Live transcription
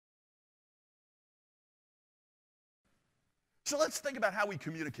So let's think about how we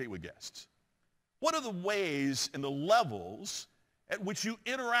communicate with guests. What are the ways and the levels at which you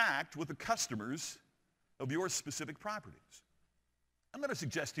interact with the customers of your specific properties? I'm going to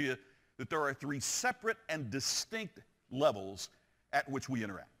suggest to you that there are 3 separate and distinct levels at which we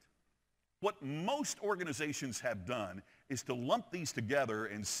interact. What most organizations have done is to lump these together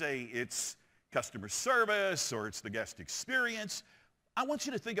and say it's customer service or it's the guest experience. I want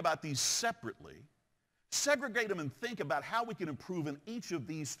you to think about these separately, segregate them, and think about how we can improve in each of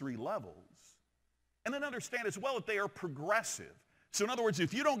these 3 levels, and then understand as well that they are progressive. So in other words,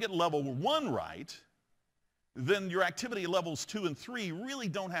 if you don't get level 1 right, then your activity levels 2 and 3 really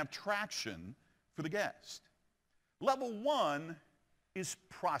don't have traction for the guest. Level 1 is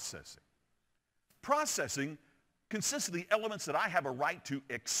processing. Processing consists of the elements that I have a right to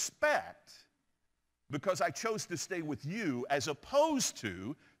expect because I chose to stay with you as opposed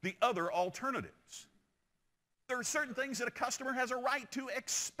to the other alternatives. There are certain things that a customer has a right to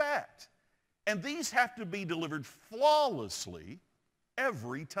expect, and these have to be delivered flawlessly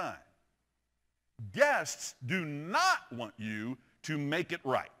every time. Guests do not want you to make it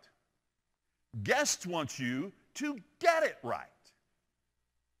right. Guests want you to get it right.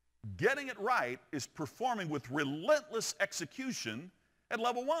 Getting it right is performing with relentless execution at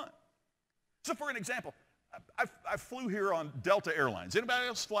level 1. So for an example, I flew here on Delta Airlines. Anybody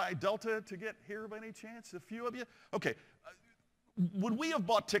else fly Delta to get here by any chance? A few of you? Okay. Would we have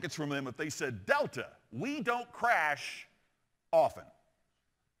bought tickets from them if they said, Delta, we don't crash often?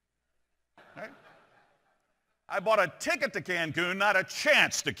 Right? I bought a ticket to Cancun, not a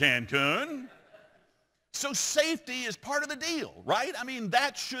chance to Cancun. So safety is part of the deal, right? I mean,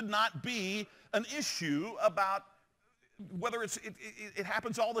 that should not be an issue about whether it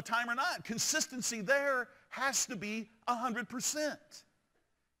happens all the time or not. Consistency there has to be 100%.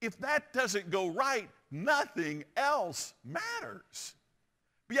 If that doesn't go right, nothing else matters.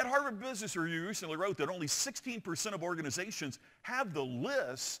 But yet Harvard Business Review recently wrote that only 16% of organizations have the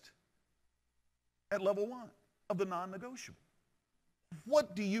list at level 1 of the non-negotiable.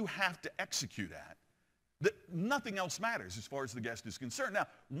 What do you have to execute at that nothing else matters as far as the guest is concerned? Now,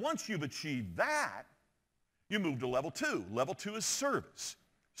 once you've achieved that, you move to level 2. Level 2 is service.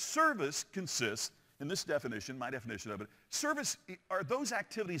 Service consists, in this definition, my definition of it, service are those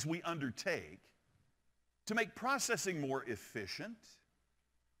activities we undertake to make processing more efficient,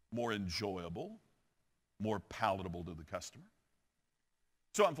 more enjoyable, more palatable to the customer.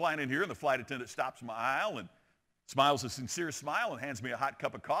 So I'm flying in here, and the flight attendant stops my aisle and smiles a sincere smile and hands me a hot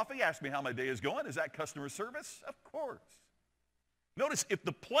cup of coffee, asks me how my day is going. Is that customer service? Of course. Notice, if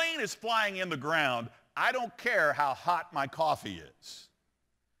the plane is flying in the ground, I don't care how hot my coffee is.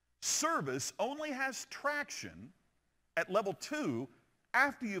 Service only has traction at level 2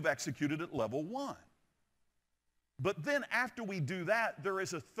 after you've executed at level 1. But then after we do that, there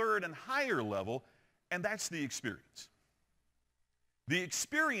is a third and higher level, and that's the experience. The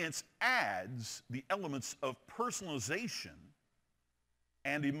experience adds the elements of personalization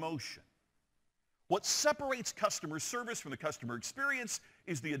and emotion. What separates customer service from the customer experience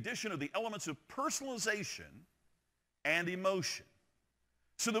is the addition of the elements of personalization and emotion.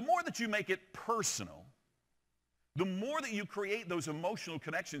 So the more that you make it personal, the more that you create those emotional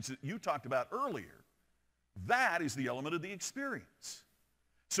connections that you talked about earlier, that is the element of the experience.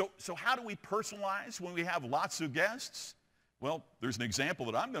 So how do we personalize when we have lots of guests? Well, there's an example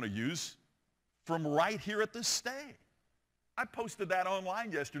that I'm going to use from right here at this stage. I posted that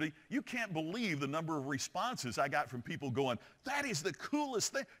online yesterday. You can't believe the number of responses I got from people going, that is the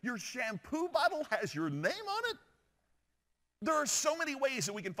coolest thing. Your shampoo bottle has your name on it? There are so many ways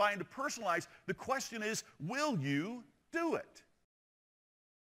that we can find to personalize. The question is, will you do it?